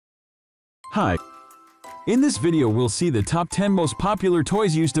Hi. In this video we'll see the top 10 most popular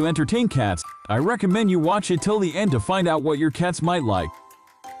toys used to entertain cats. I recommend you watch it till the end to find out what your cats might like.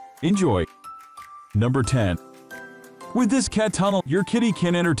 Enjoy. Number 10. With this cat tunnel, your kitty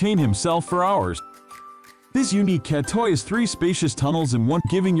can entertain himself for hours. This unique cat toy is 3 spacious tunnels in one,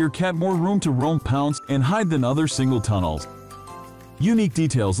 giving your cat more room to roam, pounce, and hide than other single tunnels. Unique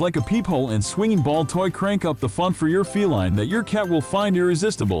details like a peephole and swinging ball toy crank up the fun for your feline that your cat will find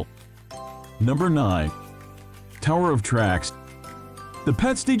irresistible. Number 9. Tower of Tracks. The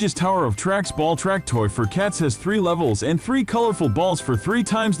Petstages Tower of Tracks ball track toy for cats has 3 levels and 3 colorful balls for 3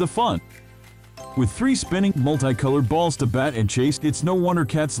 times the fun. With 3 spinning, multicolored balls to bat and chase, it's no wonder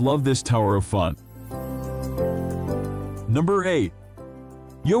cats love this tower of fun. Number 8.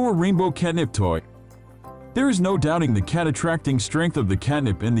 Yowa Rainbow Catnip Toy. There is no doubting the cat-attracting strength of the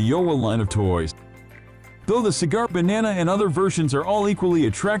catnip in the Yowa line of toys. Though the cigar, banana, and other versions are all equally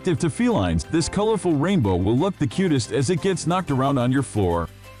attractive to felines, this colorful rainbow will look the cutest as it gets knocked around on your floor.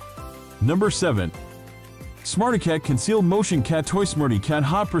 Number 7. SmartyCat Concealed Motion Cat Toy. SmartyCat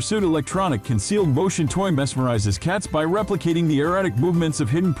Hot Pursuit electronic concealed motion toy mesmerizes cats by replicating the erratic movements of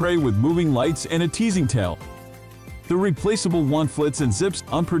hidden prey with moving lights and a teasing tail. The replaceable wand flits and zips,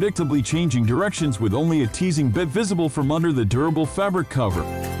 unpredictably changing directions with only a teasing bit visible from under the durable fabric cover.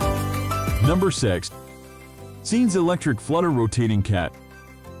 Number 6. Scene's Electric Flutter Rotating Cat.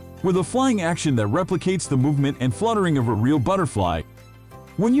 With a flying action that replicates the movement and fluttering of a real butterfly.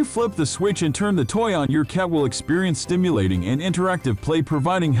 When you flip the switch and turn the toy on, your cat will experience stimulating and interactive play,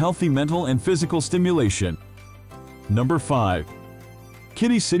 providing healthy mental and physical stimulation. Number 5.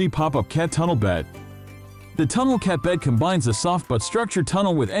 Kitty City Pop-Up Cat Tunnel Bed. The Tunnel Cat Bed combines a soft but structured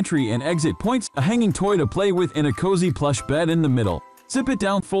tunnel with entry and exit points, a hanging toy to play with, and a cozy plush bed in the middle. Zip it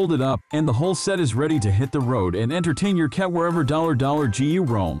down, fold it up, and the whole set is ready to hit the road and entertain your cat wherever $G you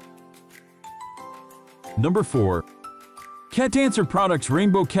roam. Number 4. Cat Dancer Products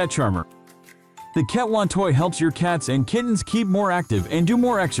Rainbow Cat Charmer. The Cat Wand toy helps your cats and kittens keep more active and do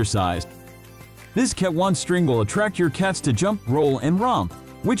more exercise. This Cat Wand string will attract your cats to jump, roll, and romp,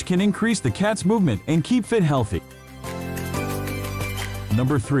 which can increase the cat's movement and keep fit healthy.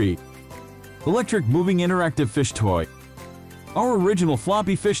 Number 3. Electric Moving Interactive Fish Toy. Our original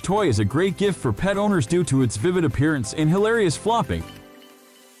floppy fish toy is a great gift for pet owners due to its vivid appearance and hilarious flopping.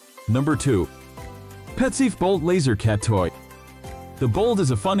 Number 2. PetSafe Bolt Laser Cat Toy. The Bolt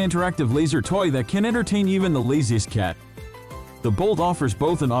is a fun interactive laser toy that can entertain even the laziest cat. The Bolt offers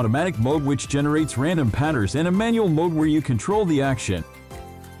both an automatic mode which generates random patterns and a manual mode where you control the action.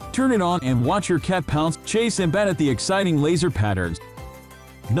 Turn it on and watch your cat pounce, chase, and bat at the exciting laser patterns.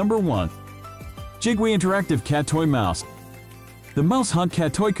 Number 1. Jigway Interactive Cat Toy Mouse. The Mouse Hunt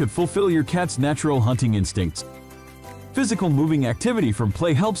Cat Toy could fulfill your cat's natural hunting instincts. Physical moving activity from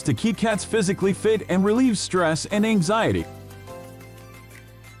play helps to keep cats physically fit and relieves stress and anxiety.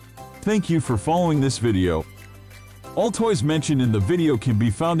 Thank you for following this video. All toys mentioned in the video can be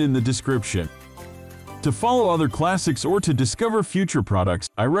found in the description. To follow other classics or to discover future products,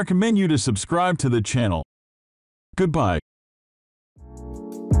 I recommend you to subscribe to the channel. Goodbye.